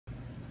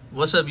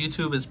What's up,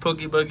 YouTube? It's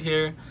Pokebug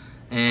here,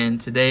 and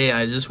today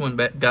I just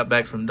got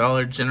back from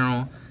Dollar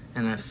General,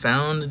 and I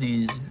found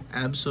these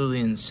absolutely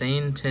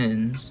insane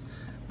tins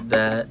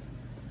that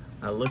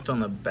I looked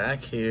on the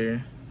back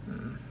here.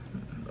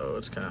 Oh,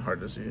 it's kind of hard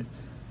to see.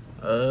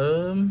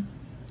 Yeah,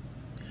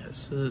 it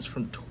says it's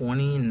from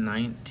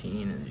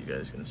 2019, as you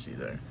guys can see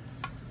there.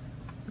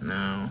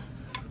 Now,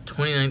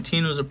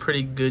 2019 was a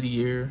pretty good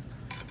year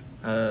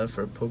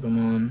for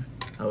Pokemon.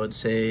 I would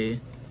say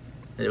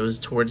it was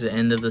towards the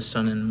end of the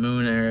Sun and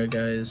Moon era,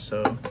 guys,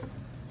 so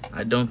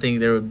I don't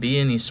think there would be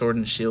any Sword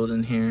and Shield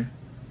in here.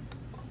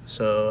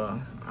 So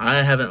I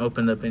haven't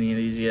opened up any of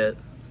these yet,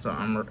 so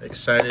I'm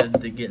excited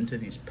to get into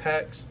these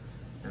packs.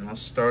 And I'll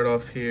start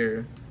off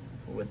here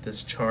with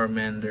this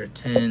Charmander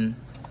tin.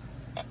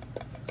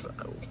 So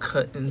I will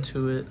cut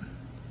into it.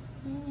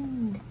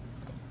 Ooh,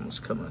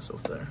 almost cut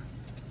myself there.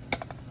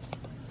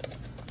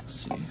 Let's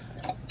see.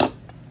 Did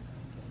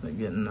I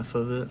get enough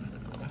of it?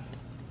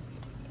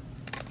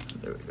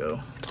 There we go.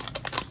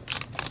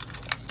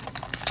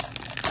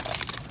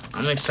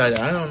 I'm excited.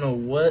 I don't know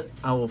what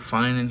I will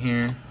find in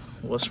here,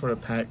 what sort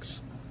of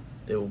packs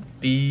they will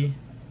be.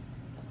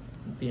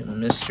 It'll be a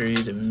mystery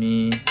to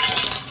me.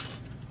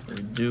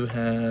 We do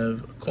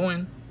have a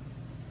coin.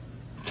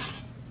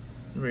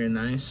 Very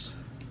nice.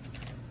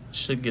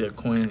 Should get a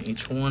coin in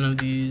each one of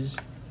these.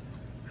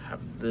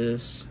 Have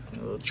this, a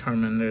little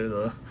Charmander,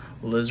 the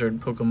lizard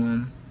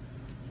Pokemon.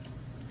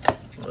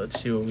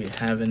 Let's see what we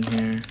have in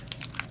here.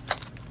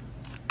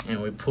 And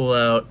we pull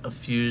out a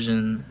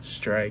Fusion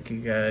Strike,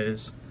 you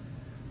guys.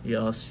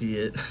 Y'all see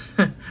it.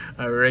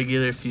 A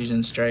regular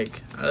Fusion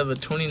Strike out of a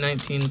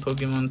 2019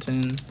 Pokemon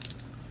tin.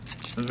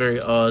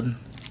 Very odd.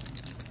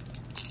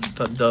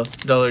 Thought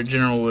Dollar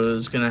General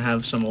was gonna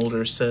have some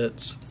older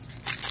sets,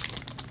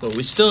 but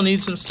we still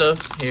need some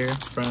stuff here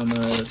from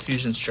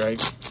Fusion Strike.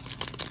 So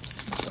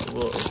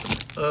we'll open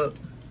it up,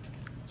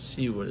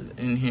 see what is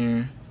in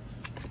here.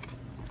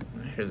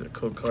 Here's a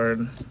code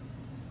card.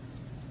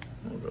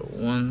 We'll go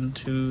 1,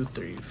 2,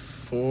 3,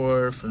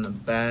 4 from the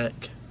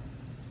back.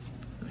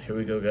 Here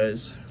we go,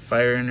 guys.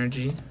 Fire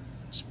Energy,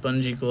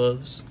 Spongy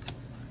Gloves,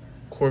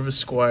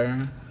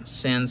 Corvisquire,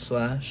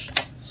 Sandslash,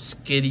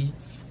 Skitty,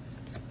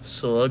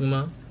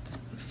 Slugma,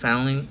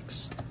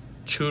 Phalanx,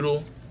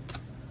 Choodle,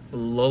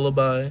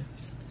 Lullaby,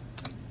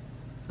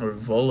 or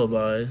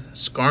Volaby,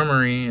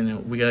 Skarmory, and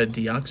then we got a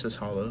Deoxys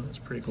Hollow. That's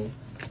pretty cool.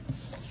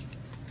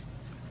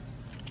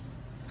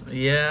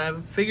 Yeah,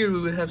 I figured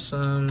we would have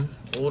some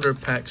older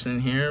packs in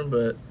here,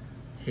 but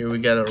here we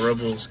got a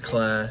Rebels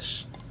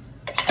Clash.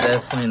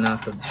 Definitely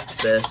not the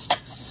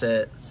best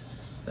set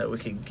that we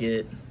could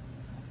get.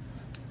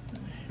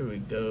 Here we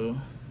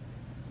go.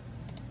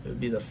 It would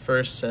be the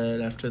first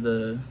set after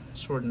the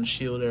Sword and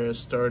Shield era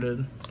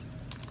started.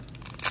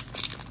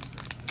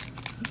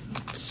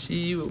 Let's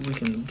see what we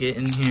can get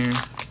in here.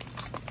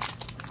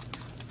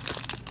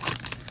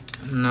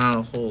 Not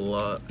a whole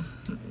lot.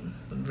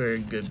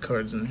 Very good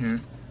cards in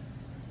here.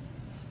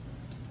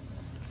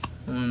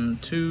 1,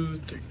 2,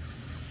 3,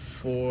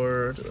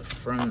 4 to the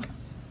front.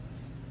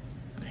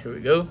 Here we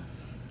go.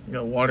 We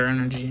got Water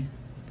Energy,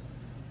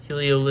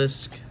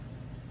 Heliolisk,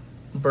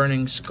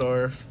 Burning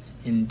Scarf,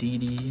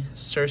 Indeedee,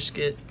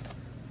 Surskit,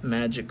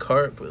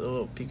 Magikarp with a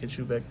little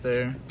Pikachu back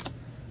there,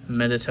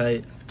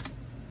 Meditite,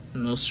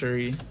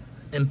 Milcery,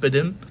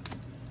 Impidimp.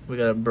 We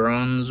got a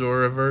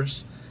Bronzor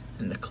Reverse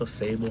and the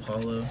Clefable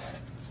Hollow.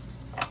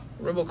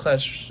 Rebel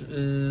Clash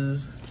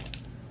is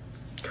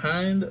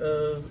kind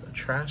of a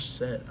trash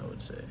set, I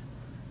would say.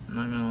 I'm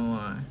not gonna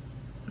lie.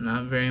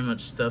 Not very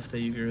much stuff that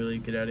you can really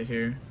get out of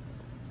here.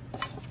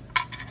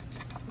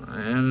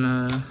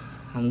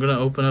 I'm gonna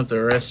open up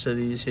the rest of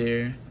these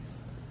here.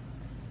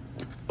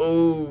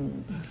 Oh,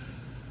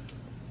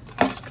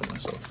 just cut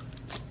myself.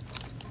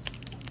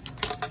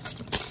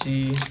 Let's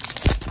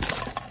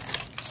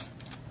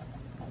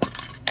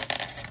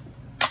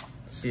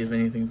see if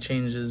anything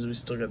changes. We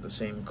still got the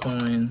same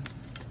coin.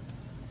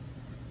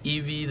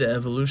 Eevee, the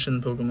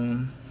evolution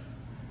Pokemon.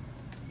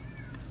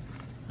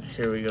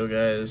 Here we go,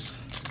 guys.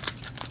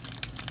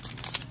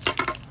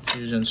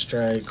 Fusion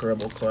Strike,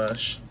 Rebel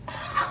Clash.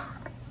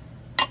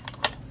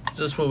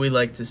 Just what we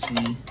like to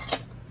see.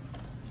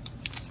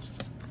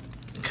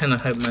 Kind of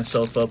hype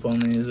myself up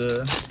on these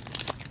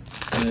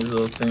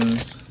little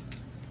things.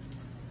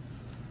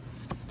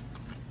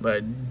 But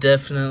I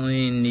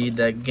definitely need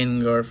that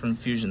Gengar from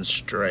Fusion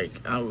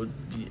Strike. That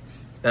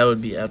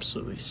would be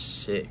absolutely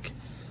sick.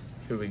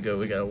 Here we go.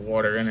 We got a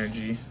Water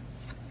Energy,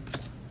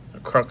 a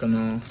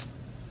Croconaw,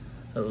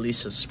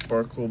 Elisa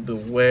Sparkle,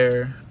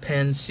 Beware,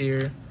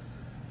 Pansear,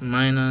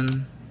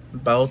 Minun,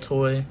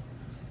 Baltoy,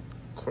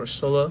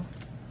 Corsola,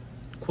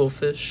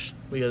 Quillfish.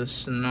 We got a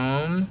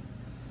Snom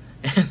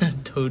and a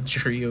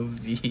Dodrio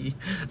V.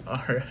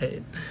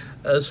 Alright,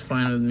 that's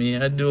fine with me.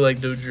 I do like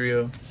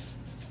Dodrio.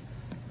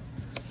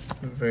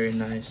 Very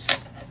nice.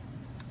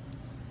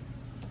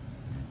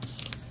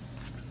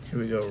 Here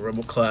we go,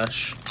 Rebel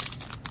Clash.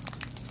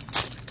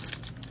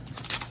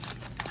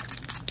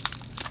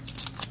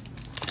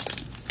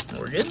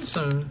 We're getting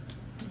some,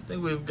 I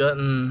think we've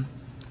gotten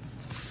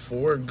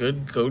 4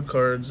 good code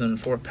cards in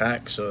 4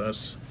 packs, so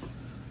that's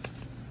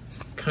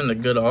kind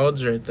of good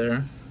odds right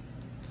there.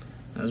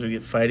 As we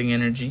get Fighting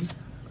Energy,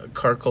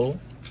 Carkol,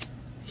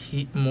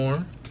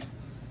 Heatmore,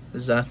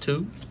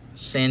 Zatu,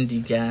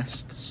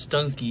 Sandygast,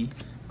 Stunky,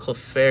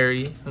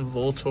 Clefairy,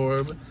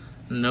 Voltorb,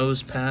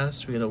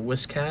 Nosepass. We got a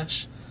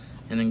Whiscash,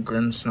 and then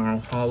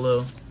Grimmsnarl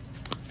Hollow.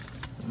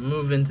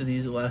 Move into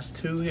these last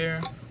 2 here.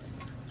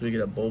 So we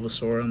get a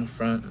Bulbasaur on the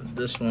front.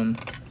 This one,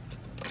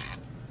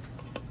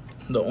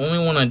 the only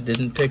one I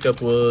didn't pick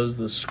up was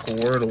the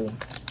Squirtle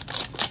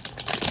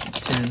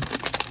tin.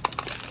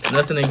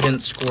 Nothing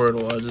against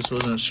Squirtle, I just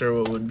wasn't sure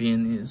what would be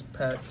in these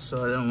packs,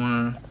 so I didn't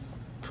want to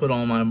put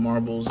all my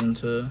marbles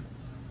into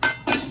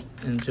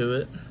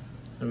it.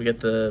 And we got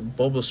the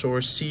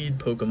Bulbasaur Seed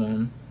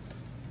Pokemon.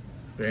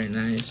 Very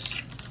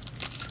nice.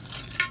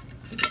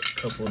 We got a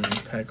couple of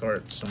new pack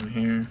arts on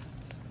here.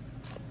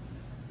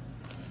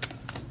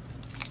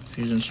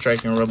 Fusion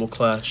Strike and Rebel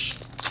Clash.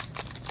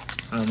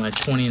 My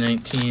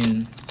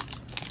 2019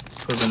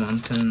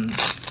 Pokemon tins.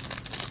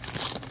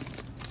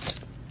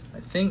 I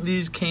think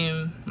these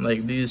came,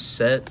 like these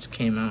sets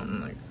came out in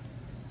like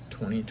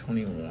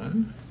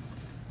 2021.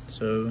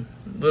 So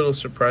a little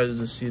surprised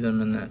to see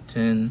them in that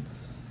tin.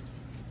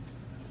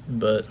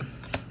 But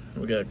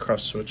we got a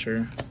Cross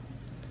Switcher,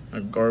 a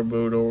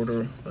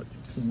Garbodor.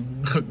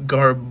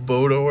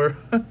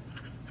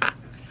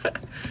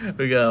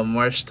 We got a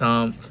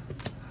Marshtomp,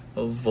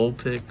 a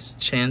Vulpix,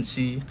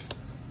 Chansey,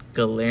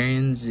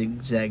 Galarian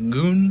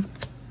Zigzagoon,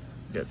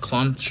 we got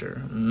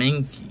Clauncher,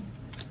 Mankey,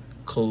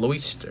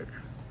 Cloyster,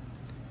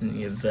 and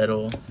the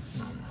Yveltal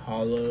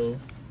Hollow.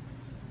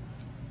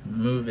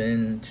 Move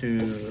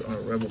into our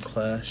Rebel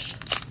Clash.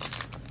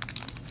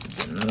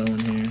 Get another one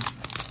here.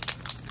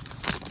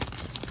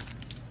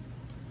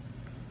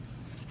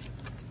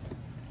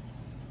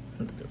 There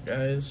we go,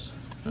 guys.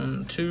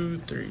 1, 2,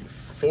 3,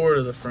 4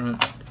 to the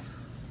front.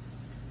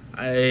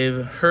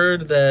 I've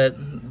heard that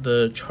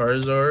the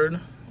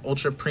Charizard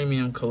Ultra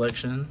Premium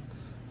Collection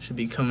should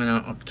be coming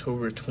out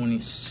October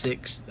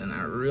 26th, and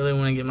I really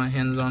want to get my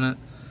hands on it.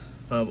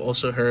 I've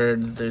also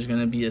heard there's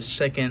going to be a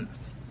second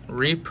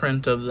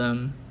reprint of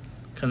them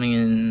coming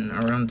in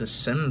around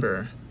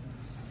December.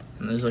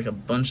 And there's like a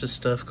bunch of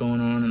stuff going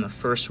on in the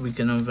first week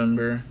of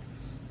November.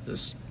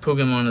 This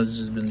Pokemon has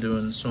just been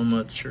doing so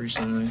much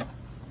recently.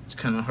 It's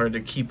kind of hard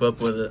to keep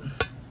up with it.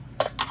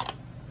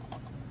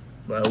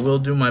 But I will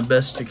do my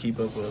best to keep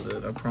up with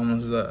it, I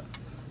promise that.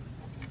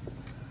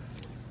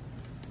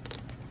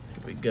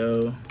 Here we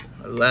go.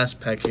 Our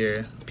last pack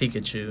here,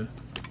 Pikachu.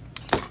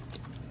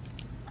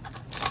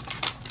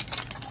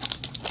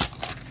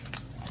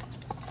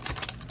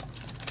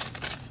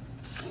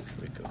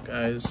 Here we go,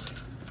 guys.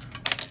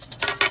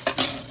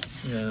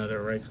 We got another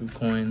Raikou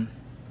coin.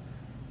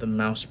 The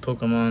mouse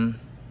Pokemon,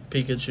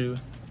 Pikachu.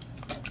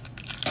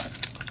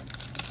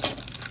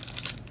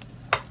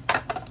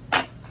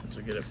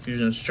 So get a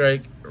Fusion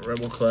Strike, a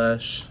Rebel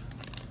Clash.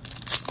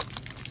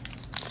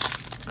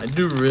 I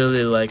do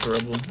really like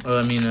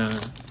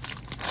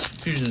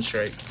Fusion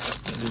Strike.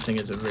 I do think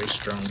it's a very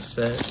strong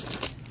set.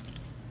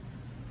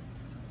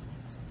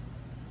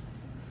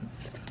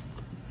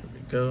 Here we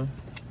go.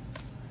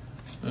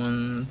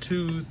 1,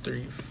 2,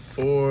 3,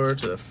 4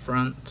 to the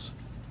front.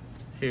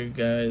 Here,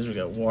 guys, we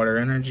got Water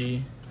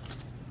Energy,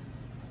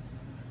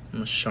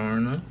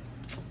 Masharna,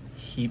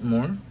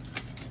 Heatmore,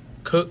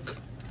 Cook.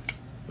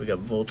 We got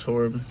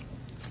Voltorb,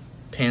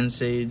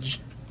 Pansage,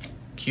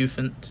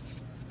 Cufant,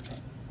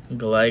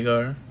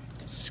 Gligar,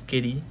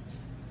 Skitty,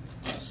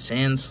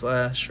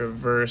 Sandslash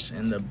Reverse,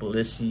 and the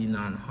Blissey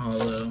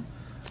non-holo.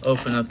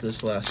 Open up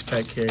this last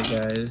pack here,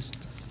 guys.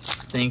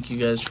 Thank you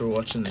guys for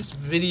watching this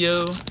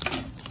video.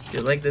 If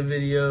you like the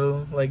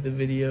video,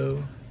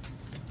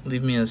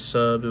 leave me a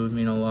sub, it would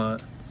mean a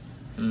lot.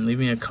 And leave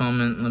me a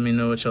comment, let me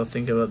know what y'all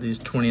think about these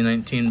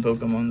 2019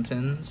 Pokemon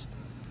tins.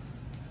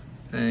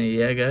 And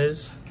yeah,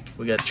 guys,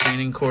 we got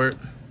Training Court,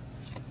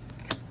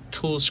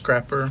 Tool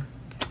Scrapper,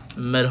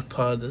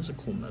 Metapod, that's a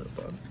cool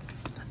Metapod,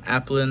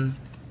 Applin,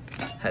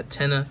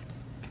 Hatenna,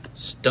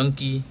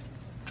 Stunky,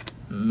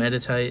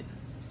 Meditite,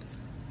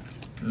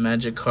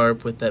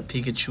 Magikarp with that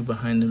Pikachu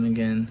behind him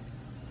again.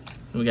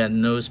 We got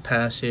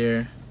Nosepass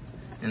here,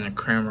 and a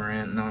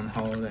Cramorant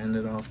non-holo to end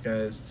it off,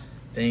 guys.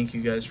 Thank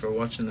you guys for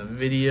watching the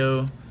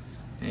video.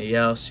 And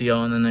yeah, I'll see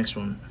y'all in the next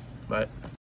one. Bye.